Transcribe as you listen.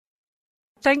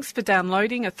Thanks for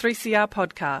downloading a 3CR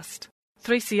podcast.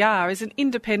 3CR is an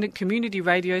independent community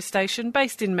radio station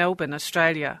based in Melbourne,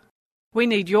 Australia. We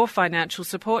need your financial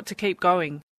support to keep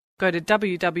going. Go to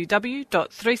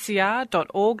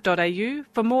www.3cr.org.au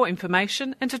for more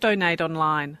information and to donate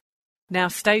online. Now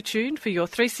stay tuned for your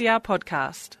 3CR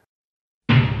podcast.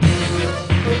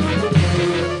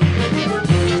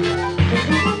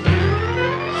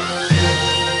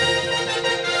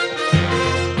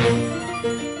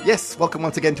 Yes, welcome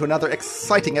once again to another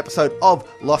exciting episode of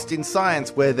Lost in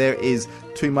Science, where there is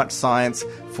too much science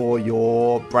for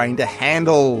your brain to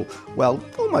handle. Well,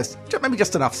 almost, maybe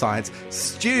just enough science.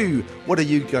 Stu, what are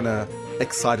you going to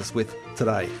excite us with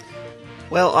today?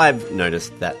 Well, I've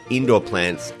noticed that indoor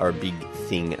plants are a big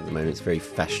thing at the moment. It's very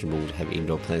fashionable to have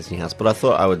indoor plants in your house. But I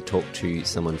thought I would talk to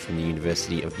someone from the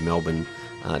University of Melbourne,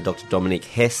 Dr. Dominic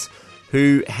Hess,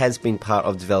 who has been part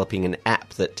of developing an app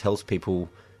that tells people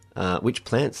which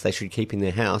plants they should keep in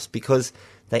their house, because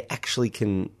they actually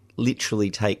can literally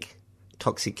take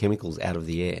toxic chemicals out of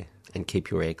the air and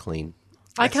keep your air clean.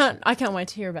 I can't wait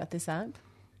to hear about this app.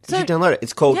 Did you download it?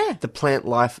 It's called the Plant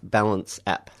Life Balance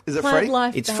app. Is it Plant free?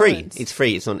 Life It's Balance. free. It's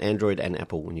free. It's on Android and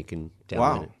Apple, and you can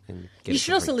download it and get You it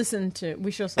should for also free. listen to.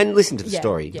 We should also And listen to the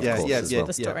story, Yeah, of course, as well.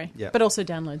 the story, yeah. but also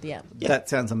download the app. That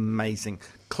sounds amazing.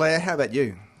 Claire, how about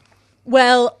you?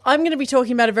 Well, I'm going to be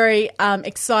talking about a very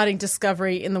exciting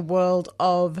discovery in the world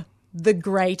of the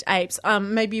great apes.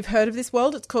 Maybe you've heard of this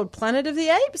world. It's called Planet of the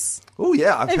Apes. Oh,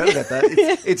 yeah, I've heard about that.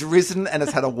 It's risen and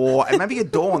it's had a war, and maybe a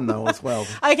dawn, though, as well.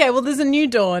 Okay, well, there's a new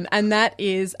dawn, and that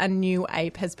is a new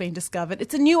ape has been discovered.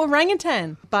 It's a new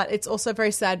orangutan, but it's also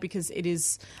very sad because it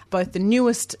is both the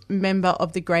newest member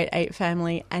of the great ape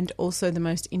family and also the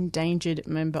most endangered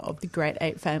member of the great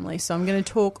ape family. So I'm going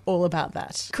to talk all about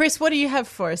that. Chris, what do you have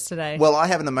for us today? Well, I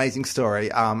have an amazing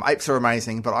story. Apes are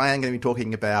amazing, but I am going to be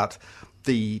talking about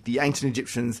the ancient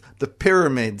Egyptians, the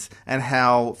pyramids, and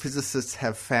how physicists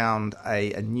have found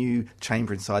a new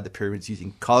chamber inside the pyramids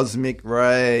using cosmic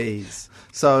rays.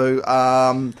 So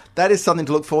that is something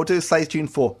to look forward to. Stay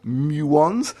tuned for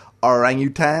muons,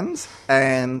 orangutans,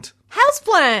 and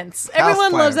Houseplants.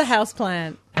 Everyone loves a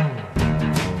houseplant.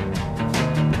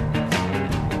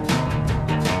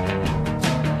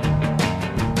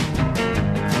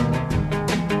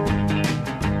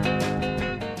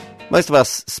 Most of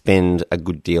us spend a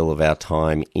good deal of our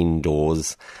time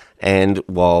indoors, and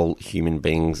while human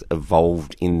beings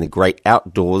evolved in the great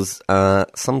outdoors,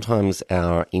 sometimes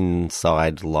our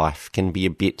inside life can be a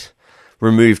bit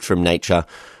removed from nature.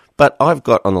 But I've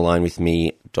got on the line with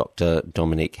me Dr.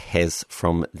 Dominic Hess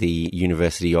from the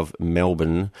University of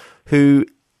Melbourne, who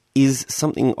is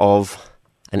something of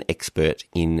an expert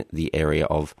in the area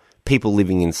of people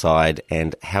living inside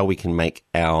and how we can make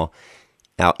our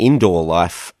indoor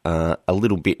life a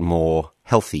little bit more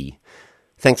healthy.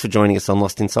 Thanks for joining us on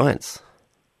Lost in Science.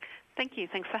 Thank you.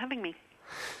 Thanks for having me.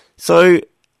 So,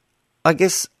 I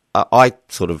guess I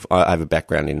have a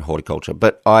background in horticulture,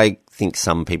 but I think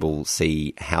some people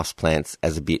see houseplants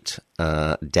as a bit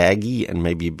daggy and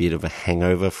maybe a bit of a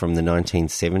hangover from the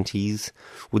 1970s.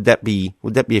 Would that be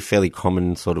a fairly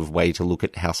common sort of way to look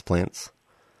at houseplants?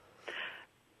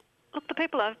 Look, the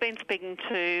people I've been speaking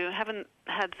to haven't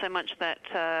had so much that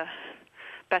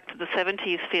back to the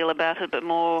 70s feel about it, but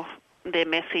more they're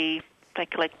messy, they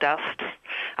collect dust,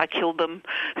 I killed them,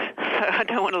 so I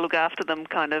don't want to look after them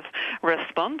kind of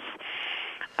response,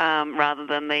 rather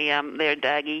than they're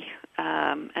daggy.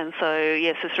 And so,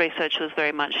 yes, this research was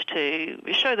very much to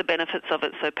show the benefits of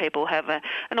it so people have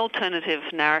an alternative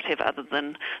narrative other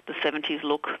than the 70s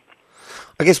look.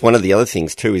 I guess one of the other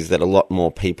things too is that a lot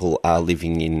more people are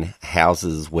living in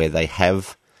houses where they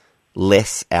have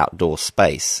less outdoor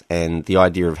space, and the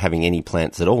idea of having any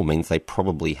plants at all means they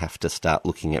probably have to start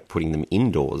looking at putting them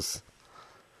indoors.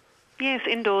 Yes,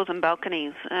 indoors and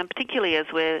balconies, particularly as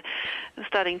we're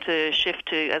starting to shift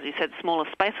to, as you said, smaller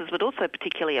spaces, but also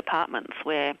particularly apartments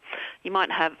where you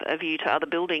might have a view to other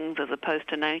buildings as opposed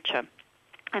to nature.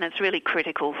 And it's really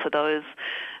critical for those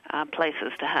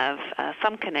places to have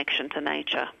some connection to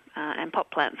nature. And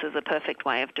pot plants is a perfect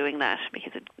way of doing that,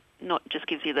 because it not just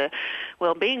gives you the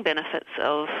well-being benefits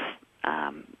of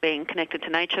being connected to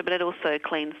nature, but it also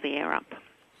cleans the air up.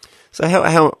 So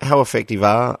how effective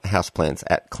are houseplants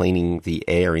at cleaning the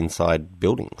air inside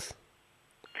buildings?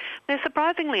 They're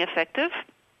surprisingly effective.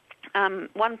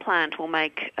 One plant will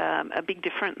make a big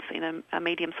difference in a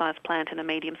medium-sized plant in a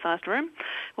medium-sized room.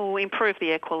 Will improve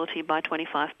the air quality by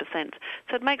 25%.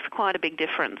 So it makes quite a big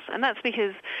difference, and that's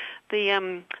because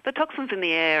the toxins in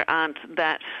the air aren't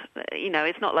that.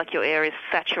 It's not like your air is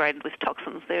saturated with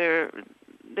toxins.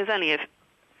 There's only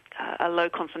a low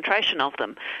concentration of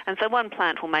them. And so one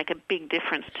plant will make a big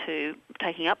difference to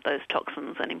taking up those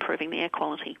toxins and improving the air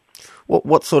quality.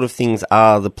 What sort of things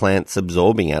are the plants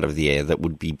absorbing out of the air that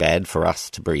would be bad for us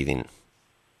to breathe in?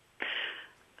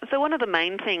 So one of the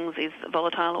main things is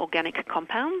volatile organic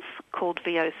compounds called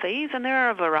VOCs, and there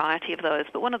are a variety of those,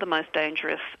 but one of the most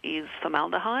dangerous is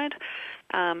formaldehyde.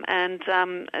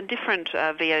 Different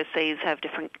VOCs have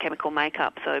different chemical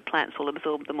makeup, so plants will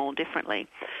absorb them all differently.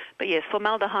 But yes,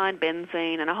 formaldehyde,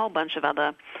 benzene, and a whole bunch of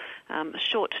other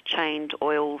short-chained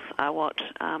oils are what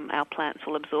our plants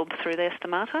will absorb through their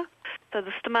stomata. So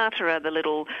the stomata are the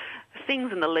little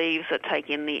things in the leaves that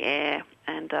take in the air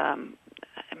and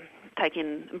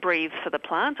breathe for the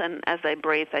plant, and as they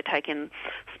breathe, they take in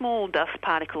small dust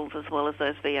particles as well as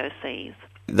those VOCs.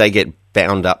 They get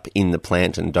bound up in the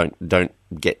plant and don't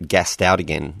get gassed out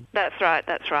again. That's right.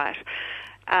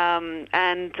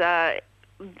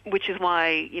 Which is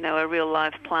why, a real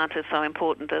live plant is so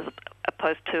important as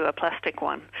opposed to a plastic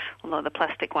one, although the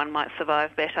plastic one might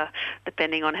survive better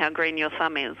depending on how green your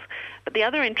thumb is. But the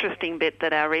other interesting bit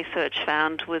that our research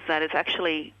found was that it's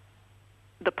actually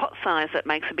the pot size that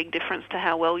makes a big difference to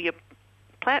how well your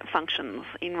plant functions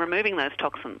in removing those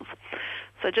toxins.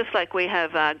 So just like we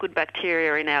have good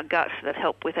bacteria in our gut that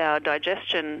help with our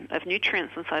digestion of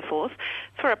nutrients and so forth,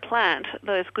 for a plant,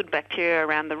 those good bacteria are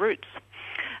around the roots.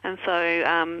 And so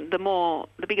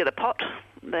the bigger the pot,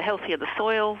 the healthier the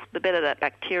soil, the better that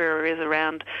bacteria is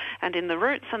around and in the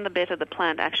roots, and the better the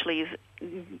plant actually is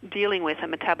dealing with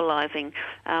and metabolizing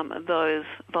those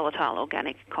volatile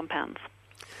organic compounds.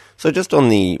 So just on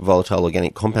the volatile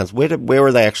organic compounds, where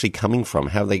are they actually coming from?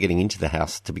 How are they getting into the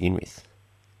house to begin with?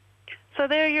 So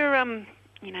they're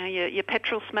your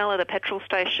petrol smell at a petrol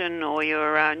station, or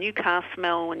your new car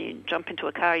smell when you jump into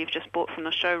a car you've just bought from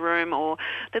the showroom, or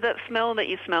they're that smell that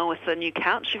you smell with the new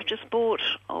couch you've just bought,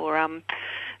 or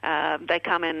they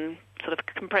come in sort of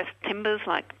compressed timbers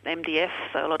like MDF,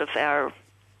 so a lot of our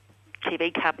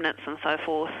TV cabinets and so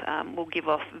forth will give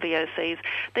off VOCs.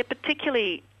 They're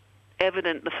particularly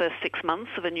evident the first 6 months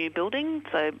of a new building.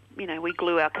 So, we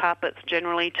glue our carpets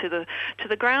generally to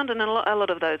the ground, and a lot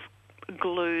of those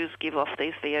glues give off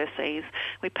these VOCs.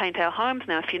 We paint our homes.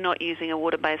 Now, if you're not using a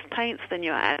water-based paints, then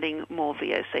you're adding more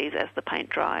VOCs as the paint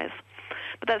dries.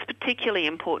 But that's particularly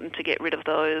important to get rid of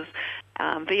those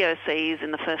VOCs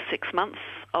in the first 6 months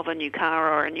of a new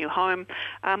car or a new home,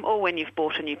 or when you've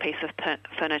bought a new piece of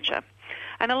furniture.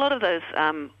 And a lot of those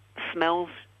smells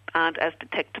aren't as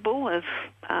detectable as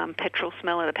petrol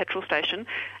smell at a petrol station,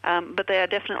 but they are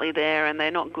definitely there, and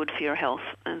they're not good for your health,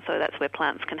 and so that's where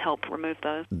plants can help remove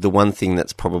those. The one thing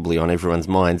that's probably on everyone's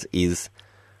minds is,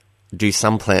 do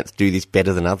some plants do this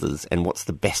better than others, and what's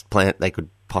the best plant they could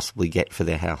possibly get for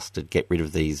their house to get rid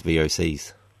of these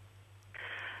VOCs?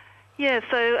 Yeah,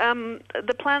 so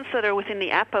the plants that are within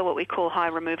the app are what we call high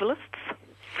removalists.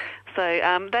 So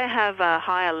they have a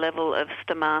higher level of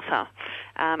stomata,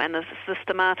 and the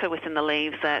stomata within the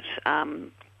leaves that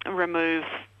remove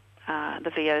the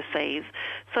VOCs.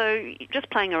 So just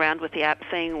playing around with the app,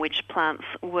 seeing which plants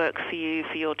work for you,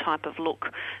 for your type of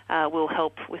look, will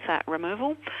help with that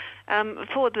removal.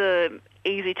 For the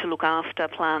easy to look after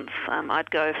plants,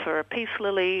 I'd go for a peace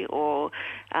lily or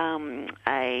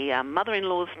a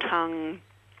mother-in-law's tongue,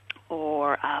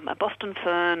 or a Boston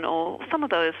fern, or some of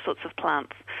those sorts of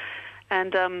plants.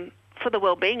 And for the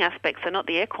well-being aspect, so not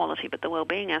the air quality, but the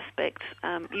well-being aspect,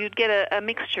 you'd get a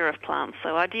mixture of plants.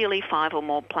 So ideally 5 or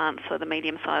more plants for the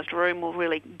medium-sized room will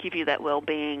really give you that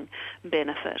well-being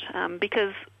benefit,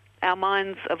 because our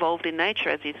minds evolved in nature,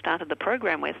 as you started the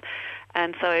program with,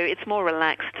 and so it's more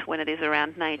relaxed when it is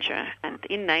around nature. And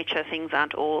in nature, things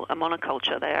aren't all a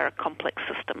monoculture, they are a complex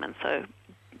system, and so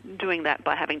doing that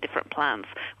by having different plants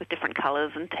with different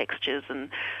colours and textures and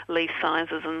leaf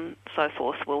sizes and so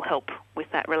forth will help with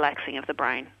that relaxing of the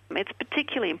brain. It's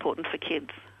particularly important for kids.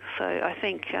 So I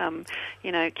think,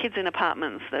 kids in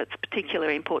apartments, that's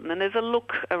particularly important. And there's a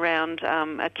look around,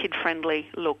 a kid-friendly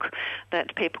look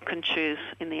that people can choose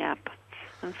in the app.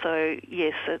 And so,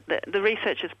 yes, the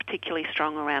research is particularly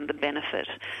strong around the benefit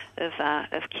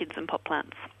of kids and pot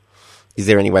plants. Is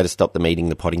there any way to stop them eating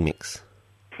the potting mix?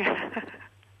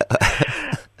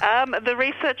 The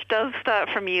research does start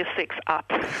from year 6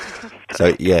 up.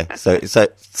 So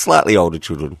slightly older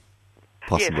children,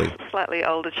 possibly. Yes, slightly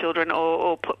older children,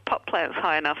 or put pot plants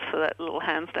high enough so that little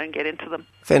hands don't get into them.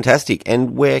 Fantastic.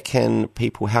 And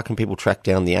how can people track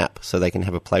down the app so they can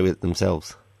have a play with it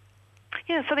themselves?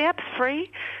 Yeah, so the app's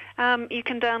free. You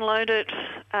can download it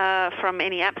from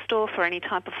any app store for any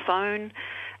type of phone.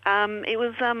 It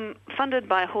was funded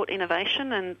by Hort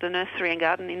Innovation and the Nursery and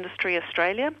Garden Industry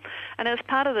Australia, And it was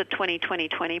part of the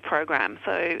 2020 program.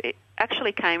 So it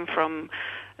actually came from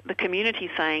the community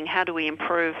saying, how do we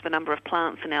improve the number of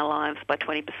plants in our lives by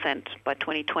 20% by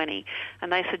 2020?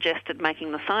 And they suggested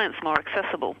making the science more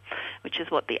accessible, which is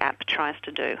what the app tries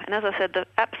to do. And as I said, the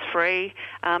app's free.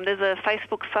 There's a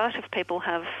Facebook site if people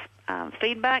have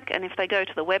feedback, and if they go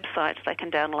to the website, they can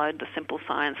download the simple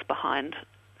science behind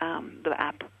the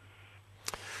app.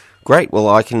 Great. Well,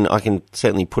 I can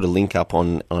certainly put a link up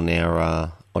on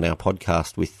our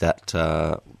podcast with that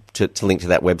to link to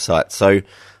that website. So.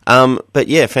 But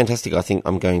yeah, fantastic. I think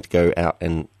I'm going to go out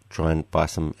and try and buy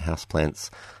some houseplants.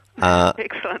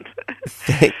 Excellent.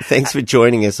 Thanks for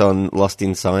joining us on Lost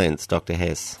in Science, Dr.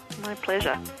 Hess. My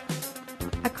pleasure.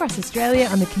 Across Australia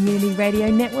on the Community Radio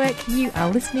Network, you are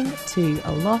listening to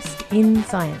A Lost in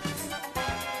Science.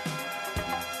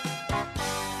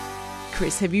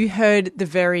 Chris, have you heard the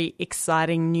very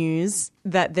exciting news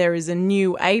that there is a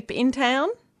new ape in town?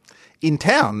 In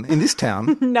town? In this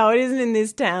town? No, it isn't in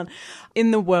this town.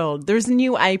 In the world. There is a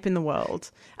new ape in the world.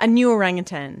 A new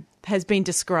orangutan has been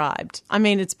described. I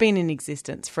mean, it's been in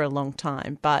existence for a long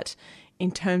time, but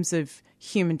in terms of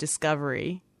human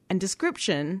discovery and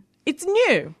description, it's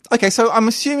new. Okay, so I'm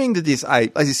assuming that this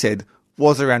ape, as you said,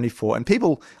 was around before, and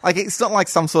people, like, it's not like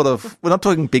some sort of, we're not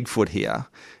talking Bigfoot here.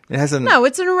 It hasn't. No,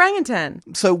 it's an orangutan.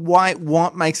 So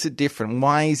what makes it different?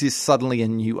 Why is this suddenly a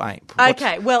new ape?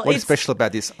 Okay, well, what is special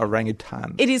about this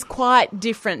orangutan? It is quite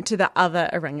different to the other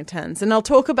orangutans, and I'll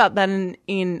talk about that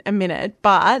in a minute,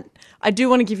 but I do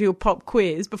want to give you a pop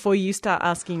quiz before you start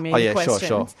asking me questions.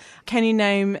 Sure. Can you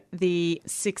name the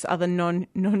 6 other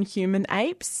non-human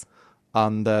apes?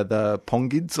 The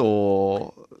pongids,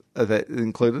 or are they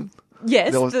included?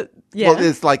 Yes. Well,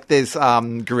 there's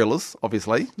gorillas,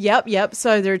 obviously. Yep.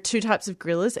 So there are 2 types of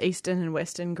gorillas, eastern and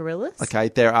western gorillas. Okay,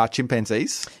 there are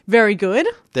chimpanzees. Very good.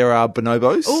 There are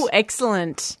bonobos. Oh,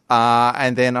 excellent.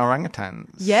 And then orangutans.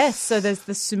 Yes, so there's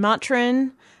the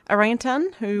Sumatran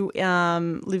orangutan who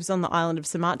lives on the island of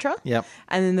Sumatra. Yep.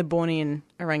 And then the Bornean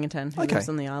orangutan who lives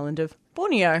on the island of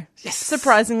Borneo. Yes.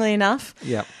 Surprisingly enough.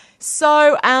 Yep.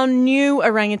 So our new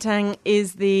orangutan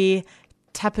is the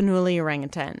Tapanuli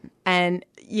orangutan. And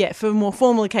yeah, for more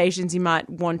formal occasions, you might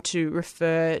want to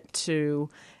refer to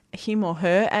him or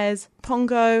her as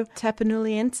Pongo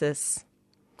tapanuliensis.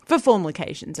 For formal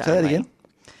occasions only. Say that again.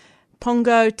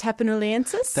 Pongo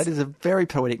tapanuliensis. That is a very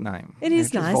poetic name. It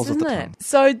is nice, isn't it?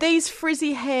 So these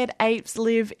frizzy-haired apes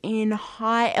live in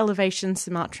high-elevation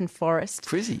Sumatran forest.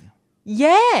 Frizzy?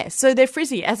 Yeah, so they're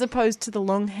frizzy as opposed to the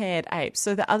long-haired apes.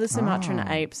 So the other Sumatran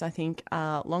apes, I think,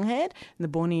 are long-haired, and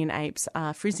the Bornean apes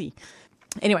are frizzy.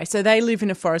 Anyway, so they live in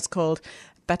a forest called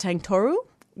Batang Toru,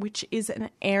 which is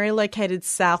an area located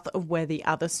south of where the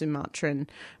other Sumatran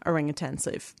orangutans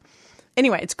live.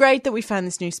 Anyway, it's great that we found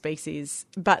this new species,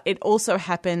 but it also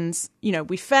happens,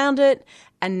 we found it,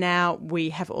 and now we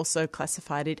have also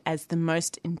classified it as the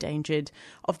most endangered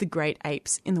of the great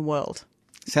apes in the world.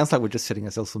 Sounds like we're just setting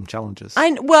ourselves some challenges.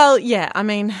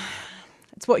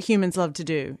 It's what humans love to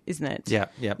do, isn't it?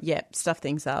 Yeah. Stuff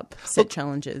things up, set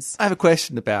challenges. I have a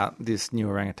question about this new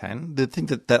orangutan. The thing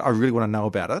that I really want to know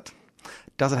about it,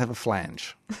 does it have a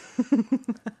flange?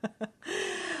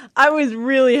 I was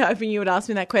really hoping you would ask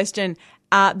me that question.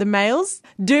 The males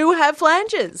do have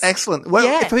flanges. Excellent.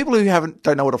 Well, for people who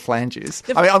don't know what a flange is,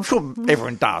 I'm sure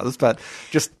everyone does, but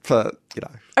just for,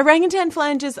 Orangutan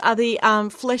flanges are the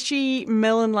fleshy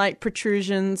melon-like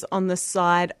protrusions on the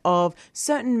side of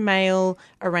certain male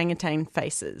orangutan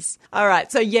faces. All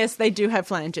right, so yes, they do have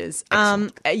flanges.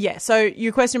 So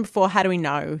your question before, how do we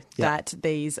know that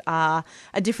these are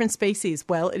a different species?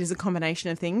 Well, it is a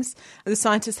combination of things. The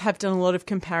scientists have done a lot of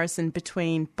comparison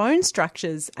between bone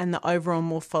structures and the overall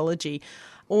morphology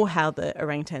or how the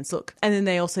orangutans look. And then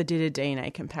they also did a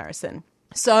DNA comparison.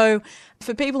 So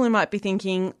for people who might be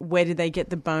thinking, where did they get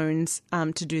the bones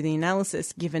to do the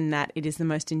analysis, given that it is the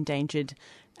most endangered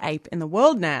ape in the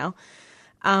world now?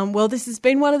 Well, this has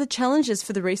been one of the challenges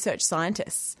for the research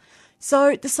scientists.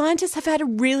 So the scientists have had a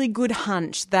really good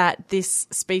hunch that this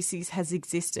species has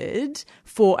existed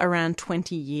for around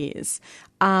 20 years,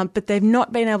 but they've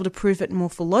not been able to prove it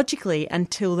morphologically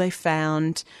until they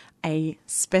found a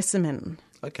specimen.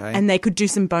 Okay. And they could do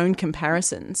some bone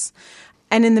comparisons.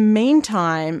 And in the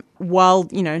meantime, while,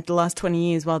 the last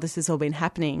 20 years, while this has all been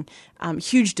happening,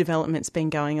 huge development's been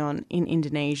going on in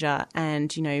Indonesia.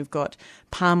 And, you've got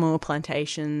palm oil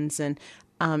plantations and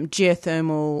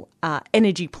geothermal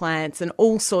energy plants and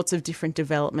all sorts of different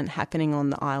development happening on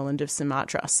the island of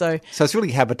Sumatra. So it's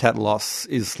really habitat loss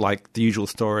is like the usual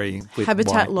story. With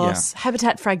habitat loss,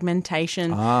 habitat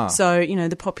fragmentation. So,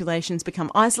 the populations become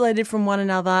isolated from one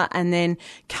another and then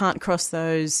can't cross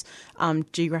those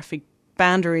geographic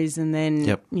boundaries and then,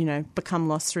 Yep. become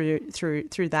lost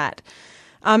through that.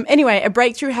 Anyway, a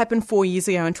breakthrough happened 4 years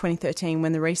ago in 2013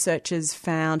 when the researchers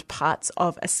found parts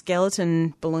of a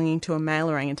skeleton belonging to a male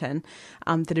orangutan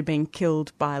that had been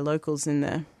killed by locals in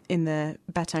the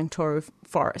Batang Toru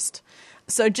forest.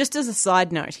 So just as a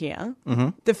side note here,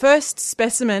 the first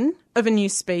specimen of a new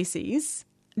species,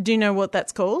 do you know what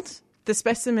that's called? The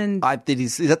specimen...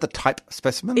 Is that the type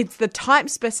specimen? It's the type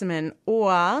specimen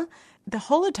or the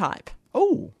holotype.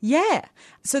 Oh. Yeah.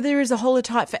 So there is a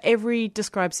holotype for every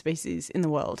described species in the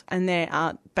world, and they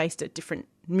are based at different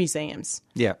museums.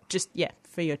 Yeah.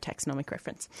 For your taxonomic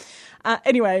reference.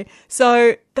 Anyway,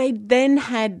 so they then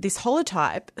had this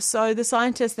holotype. So the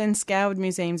scientists then scoured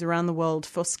museums around the world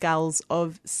for skulls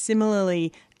of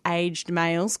similarly aged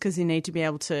males, because you need to be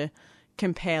able to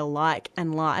compare like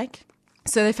and like.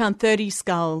 So they found 30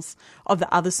 skulls of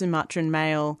the other Sumatran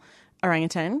male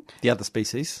orangutan. The other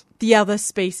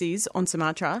species On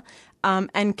Sumatra,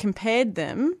 and compared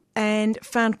them and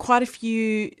found quite a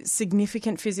few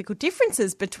significant physical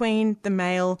differences between the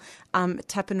male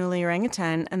Tapanuli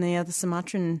orangutan and the other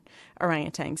Sumatran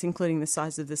orangutans, including the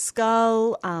size of the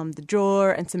skull, the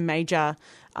jaw, and some major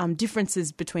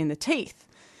differences between the teeth.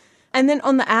 And then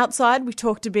on the outside, we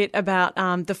talked a bit about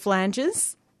the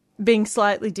phalanges being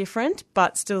slightly different,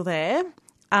 but still there.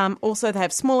 Also, they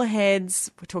have smaller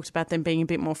heads. We talked about them being a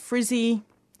bit more frizzy.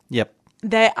 Yep.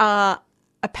 They are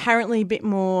apparently a bit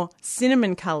more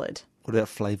cinnamon coloured. What about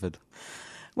flavoured?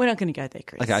 We're not going to go there,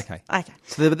 Chris. Okay. Okay.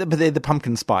 So they're the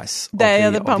pumpkin spice. They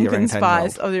are the pumpkin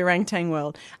spice world. of the orangutan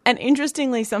world. And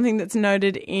interestingly, something that's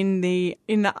noted in the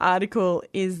article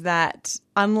is that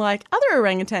unlike other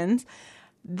orangutans,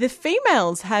 the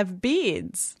females have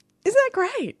beards. Isn't that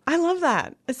great? I love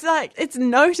that. It's like, it's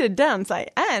noted down. It's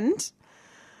like, and...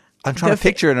 I'm trying to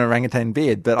picture an orangutan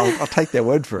beard, but I'll take their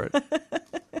word for it.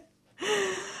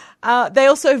 They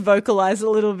also vocalise a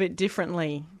little bit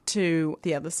differently to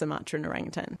the other Sumatran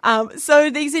orangutan. So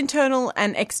these internal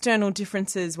and external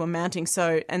differences were mounting,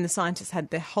 and the scientists had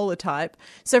their holotype.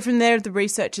 So from there, the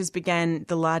researchers began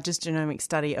the largest genomic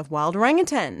study of wild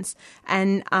orangutans,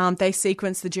 and they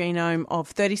sequenced the genome of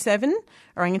 37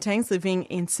 orangutans living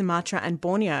in Sumatra and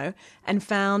Borneo, and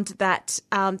found that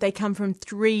they come from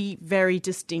 3 very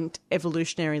distinct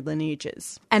evolutionary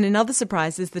lineages. And another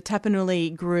surprise is the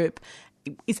Tapanuli group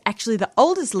is actually the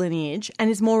oldest lineage and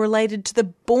is more related to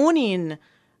the Bornean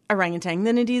orangutan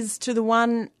than it is to the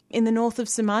one in the north of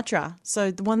Sumatra, so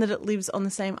the one that it lives on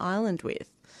the same island with.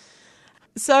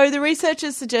 So the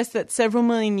researchers suggest that several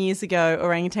million years ago,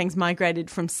 orangutans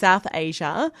migrated from South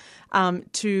Asia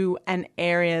to an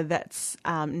area that's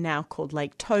now called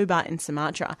Lake Toba in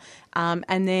Sumatra.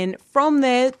 And then from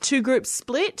there, 2 groups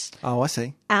split. Oh, I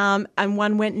see. And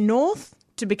one went north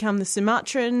to become the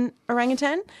Sumatran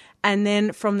orangutan. And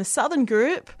then from the southern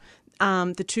group,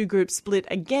 the 2 groups split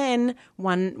again.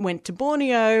 One went to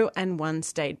Borneo and one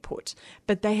stayed put.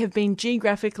 But they have been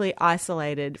geographically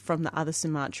isolated from the other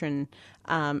Sumatran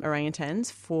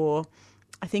orangutans for,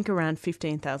 I think, around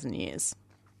 15,000 years.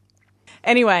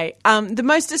 Anyway, the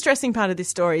most distressing part of this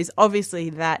story is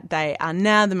obviously that they are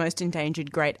now the most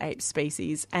endangered great ape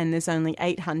species, and there's only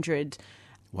 800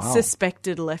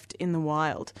 suspected left in the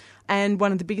wild. And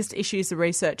one of the biggest issues the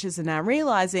researchers are now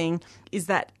realising is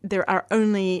that there are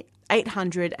only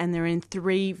 800 and they're in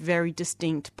 3 very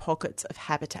distinct pockets of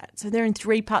habitat. So they're in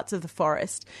 3 parts of the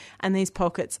forest, and these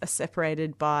pockets are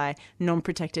separated by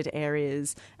non-protected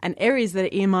areas and areas that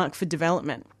are earmarked for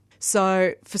development.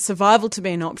 So for survival to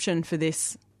be an option for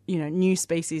this, new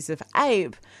species of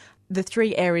ape, the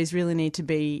 3 areas really need to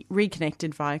be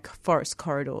reconnected via forest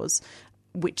corridors,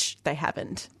 which they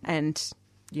haven't, and,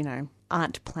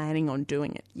 aren't planning on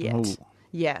doing it yet. Oh.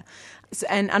 Yeah. So,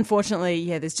 and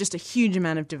unfortunately, there's just a huge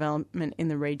amount of development in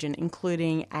the region,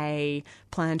 including a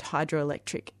planned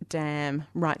hydroelectric dam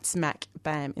right smack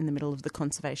bam in the middle of the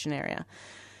conservation area.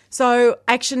 So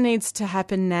action needs to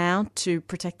happen now to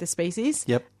protect the species.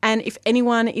 Yep. And if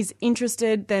anyone is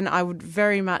interested, then I would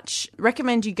very much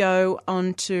recommend you go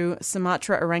on to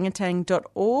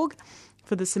sumatraorangutan.org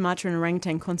for the Sumatran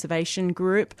Orangutan Conservation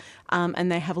Group, and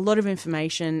they have a lot of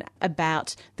information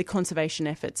about the conservation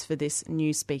efforts for this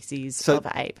new species of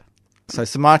ape. So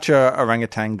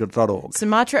sumatraorangutan.org.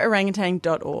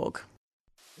 sumatraorangutan.org.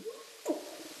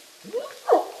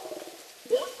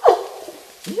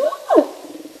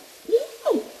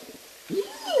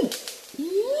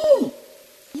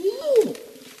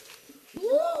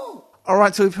 All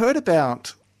right, so we've heard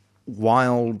about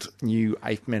wild new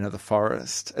ape men of the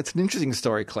forest. It's an interesting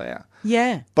story, Claire.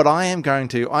 Yeah. But I am going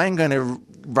to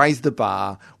raise the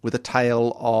bar with a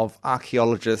tale of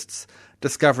archaeologists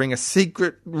discovering a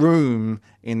secret room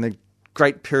in the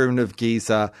Great Pyramid of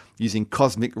Giza using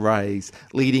cosmic rays,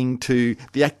 leading to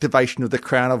the activation of the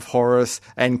Crown of Horus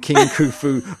and King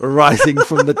Khufu rising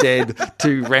from the dead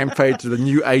to rampage to the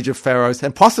new age of pharaohs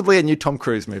and possibly a new Tom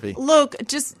Cruise movie. Look,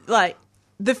 just like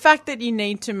the fact that you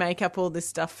need to make up all this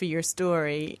stuff for your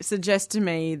story suggests to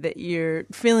me that you're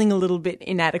feeling a little bit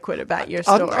inadequate about your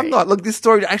story. I'm not. Look, this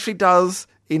story actually does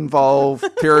involve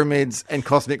pyramids and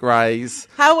cosmic rays.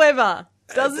 However,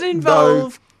 does it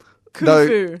involve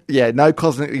Khufu? No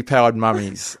cosmically powered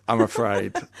mummies, I'm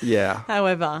afraid. Yeah.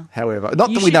 However,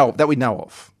 not that we know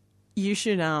of. You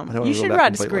should I don't wanna you rule should that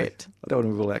write a completely. script. I don't want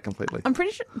to rule that completely. I'm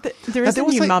pretty sure there is a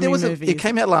new mummy movie. It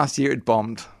came out last year. It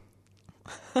bombed.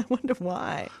 I wonder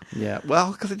why. Yeah,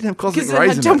 well, because it didn't have cosmic Because it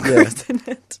rays had in Tom it. Cruise in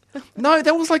it. No,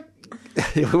 that was like...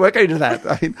 we won't go into that.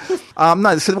 I mean,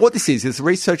 no, so what this is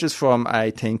researchers from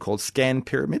a team called Scan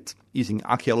Pyramids, using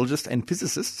archaeologists and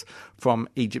physicists from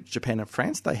Egypt, Japan and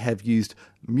France. They have used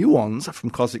muons from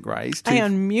cosmic rays to...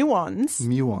 muons?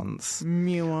 Muons.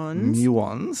 Muons.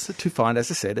 Muons to find,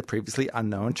 as I said, a previously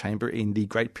unknown chamber in the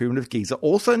Great Pyramid of Giza,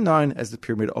 also known as the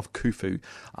Pyramid of Khufu,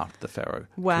 after the pharaoh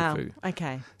Wow. Khufu.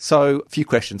 Okay. So, a few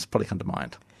questions probably come to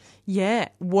mind. Yeah.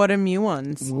 What are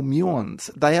muons? Well,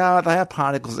 muons, they are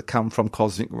particles that come from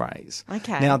cosmic rays.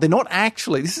 Okay. Now, they're not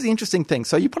actually... This is the interesting thing.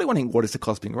 So, you're probably wondering, what is a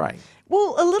cosmic ray?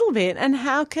 Well, a little bit. And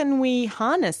how can we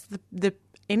harness the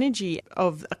energy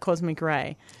of a cosmic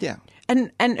ray? Yeah.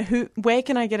 And where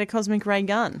can I get a cosmic ray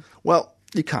gun? Well,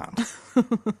 you can't.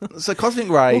 So, cosmic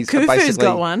rays Well, are Khufu's basically...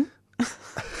 got one.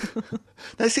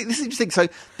 No, see, this is interesting. So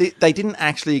they didn't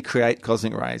actually create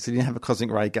cosmic rays. They didn't have a cosmic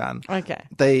ray gun. Okay.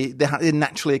 They're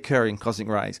naturally occurring cosmic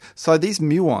rays. So these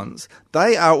muons,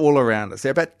 they are all around us. There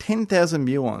are about 10,000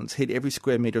 muons hit every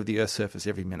square metre of the Earth's surface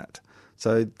every minute.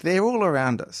 So they're all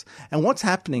around us. And what's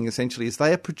happening essentially is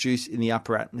they are produced in the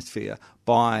upper atmosphere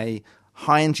by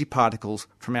high-energy particles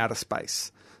from outer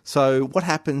space. So what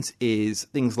happens is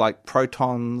things like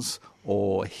protons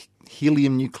or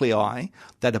helium nuclei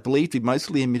that are believed to be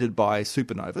mostly emitted by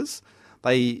supernovas.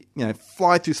 They,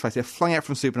 fly through space. They're flying out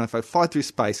from supernovae, fly through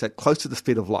space at close to the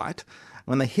speed of light.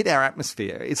 When they hit our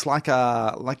atmosphere, it's like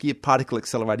your particle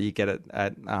accelerator you get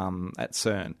at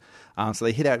CERN. So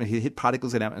they hit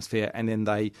particles in our atmosphere, and then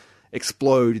they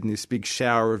explode in this big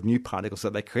shower of new particles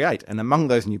that they create. And among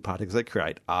those new particles they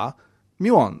create are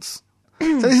muons.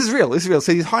 So this is real.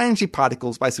 So these high-energy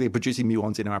particles basically are producing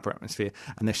muons in our upper atmosphere,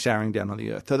 and they're showering down on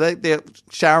the Earth. So they're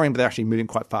showering, but they're actually moving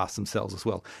quite fast themselves as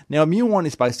well. Now, a muon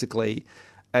is basically...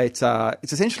 It's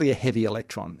essentially a heavy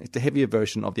electron. It's a heavier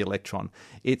version of the electron.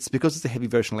 It's because it's a heavy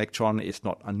version electron, it's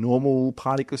not a normal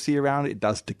particle you see around. It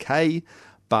does decay,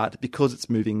 but because it's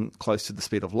moving close to the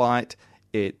speed of light,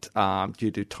 it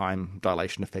due to time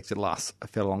dilation effects, it lasts a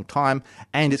fairly long time,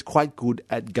 and it's quite good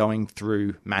at going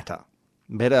through matter.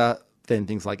 Better than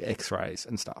things like X-rays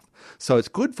and stuff. So it's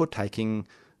good for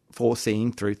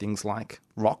seeing through things like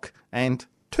rock and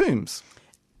tombs.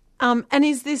 And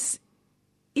is this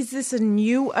a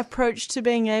new approach to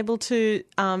being able to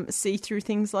see through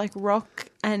things like rock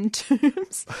and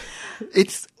tombs?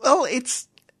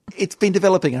 It's been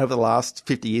developing over the last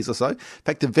 50 years or so. In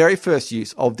fact, the very first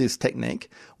use of this technique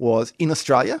was in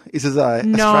Australia. This is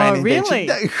an Australian invention. Really?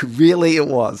 No, really it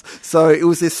was. So it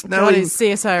was this God, snowy... is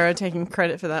CSIRO taking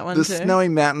credit for that one the too? Snowy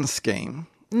Mountain scheme.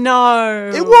 No.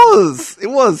 It was.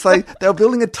 They were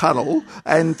building a tunnel,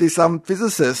 and this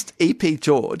physicist, E.P.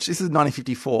 George, this is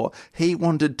 1954, he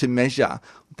wanted to measure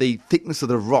the thickness of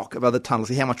the rock above the tunnel,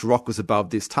 see how much rock was above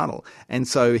this tunnel. And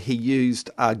so he used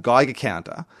a Geiger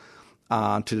counter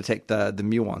to detect the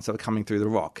muons that were coming through the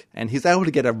rock. And he's able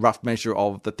to get a rough measure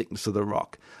of the thickness of the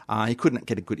rock. He couldn't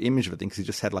get a good image of it because he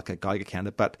just had like a Geiger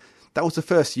counter, but that was the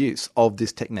first use of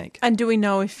this technique. And do we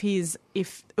know if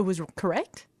it was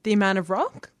correct, the amount of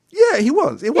rock? Yeah, he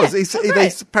was. It was. Yeah.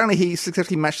 Apparently he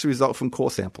successfully matched the result from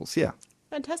core samples, yeah.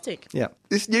 Fantastic. Yeah.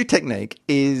 This new technique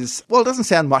is, well, it doesn't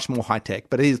sound much more high-tech,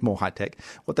 but it is more high-tech.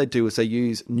 What they do is they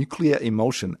use nuclear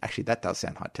emulsion. Actually, that does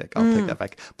sound high-tech. I'll take that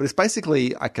back. But it's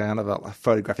basically a kind of a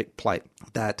photographic plate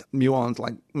that muons,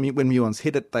 when muons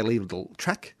hit it, they leave a little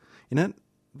track in it.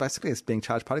 Basically, it's being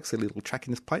charged particles, they leave a little track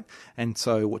in this plate. And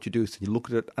so what you do is you look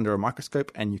at it under a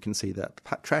microscope and you can see the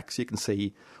tracks, you can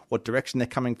see what direction they're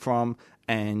coming from,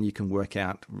 and you can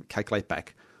calculate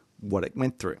back what it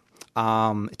went through.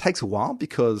 It takes a while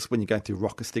because when you're going through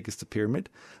rock as thick as the pyramid,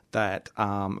 that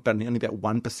only about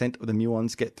 1% of the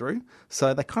muons get through.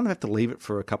 So they kind of have to leave it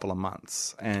for a couple of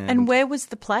months. And where was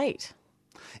the plate?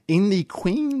 In the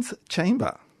Queen's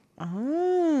chamber.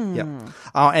 Oh. Yep.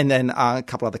 And then a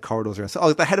couple other corridors around.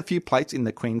 So they had a few plates in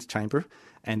the Queen's chamber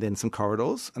and then some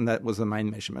corridors, and that was the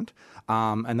main measurement.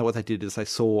 And then what they did is they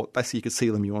saw, basically you could see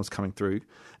the muons coming through,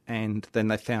 and then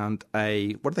they found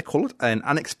what do they call it? An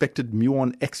unexpected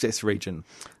muon excess region.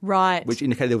 Right. Which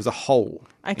indicated there was a hole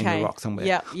in the rock somewhere.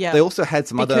 Yeah. They also had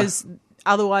some because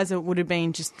otherwise it would have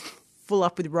been just full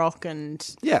up with rock and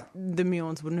the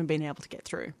muons wouldn't have been able to get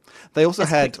through. They also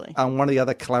had one of the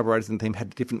other collaborators in the team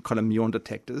had different kind of muon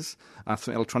detectors,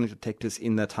 some electronic detectors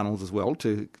in the tunnels as well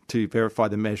to verify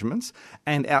the measurements.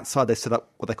 And outside they set up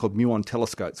what they called muon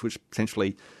telescopes, which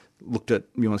essentially looked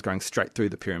at muons going straight through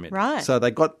the pyramid. Right. So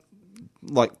they got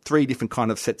like 3 different kind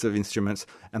of sets of instruments,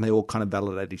 and they all kind of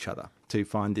validate each other to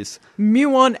find this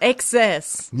muon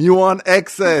excess. Muon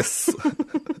excess.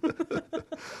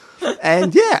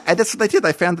 And and that's what they did.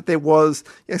 They found that there was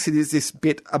there's this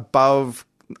bit above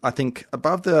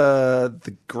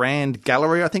the grand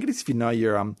gallery. I think it is, if you know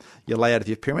your layout of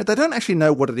your pyramid. They don't actually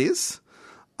know what it is.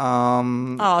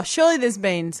 Surely there's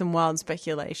been some wild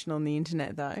speculation on the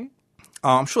internet, though.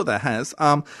 I'm sure there has.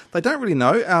 They don't really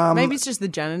know. Maybe it's just the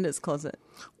janitor's closet.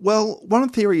 Well, one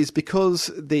theory is because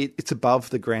it's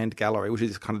above the Grand Gallery, which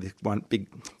is kind of this one big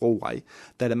hallway,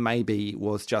 that it maybe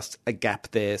was just a gap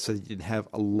there so that you didn't have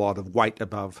a lot of weight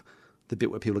above the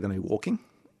bit where people are going to be walking.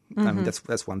 Mm-hmm. I mean,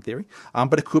 that's one theory.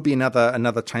 But it could be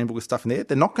another chamber with stuff in there.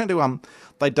 They're not going to.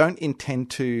 They don't intend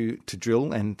to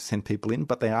drill and send people in,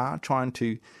 but they are trying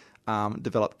to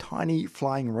develop tiny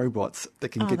flying robots that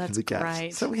can get to the gaps.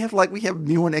 Great. So we have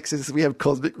muon excess, we have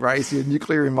cosmic rays, we have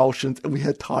nuclear emulsions, and we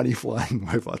have tiny flying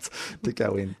robots to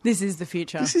go in. This is the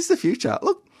future. This is the future.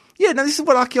 Look, this is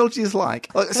what archaeology is like.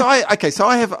 So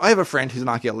I have a friend who's an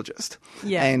archaeologist.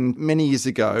 Yeah. And many years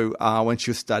ago, when she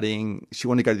was studying, she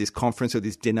wanted to go to this conference or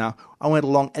this dinner. I went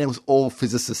along, and it was all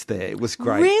physicists there. It was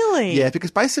great. Really? Yeah,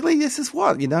 because basically this is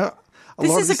what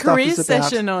This is a career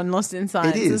session on Lost in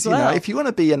Science as well. If you want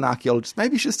to be an archaeologist,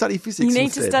 maybe you should study physics. You need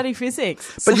instead. to study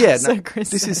physics. But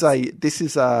Chris this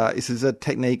is a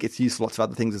technique. It's used for lots of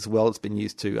other things as well. It's been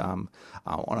used to on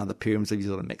other pyramids. They've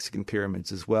used it on Mexican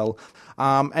pyramids as well,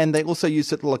 and they also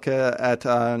use it at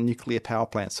nuclear power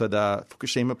plants. So the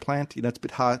Fukushima plant, it's a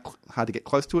bit hard to get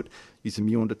close to it. Use a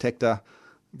muon detector.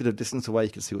 A bit of distance away, you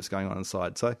can see what's going on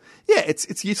inside. So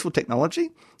it's useful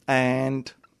technology,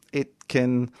 and it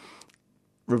can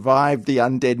revive the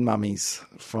undead mummies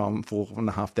from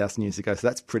 4,500 years ago. So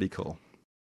that's pretty cool.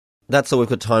 That's all we've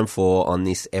got time for on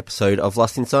this episode of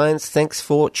Lost in Science. Thanks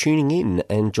for tuning in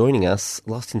and joining us.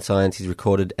 Lost in Science is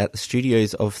recorded at the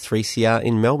studios of 3CR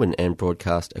in Melbourne and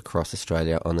broadcast across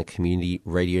Australia on the Community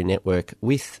Radio Network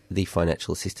with the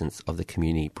financial assistance of the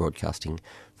Community Broadcasting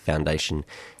Foundation.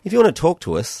 If you want to talk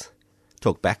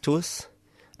back to us,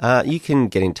 you can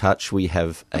get in touch. We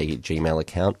have a Gmail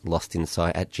account,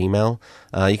 lostinsight@gmail.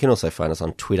 You can also find us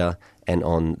on Twitter and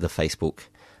on the Facebook.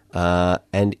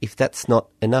 And if that's not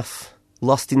enough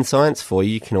Lost in Science for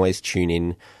you, you can always tune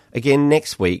in again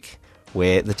next week,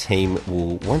 where the team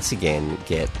will once again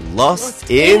get lost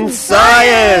in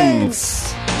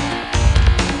science!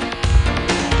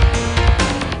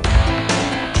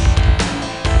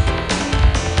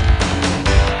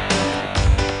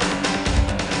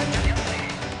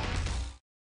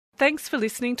 Thanks for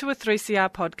listening to a 3CR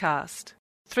podcast.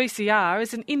 3CR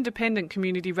is an independent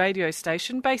community radio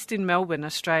station based in Melbourne,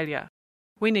 Australia.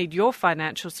 We need your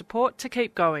financial support to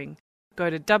keep going. Go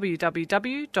to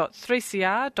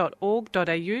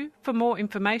www.3cr.org.au for more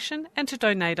information and to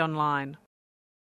donate online.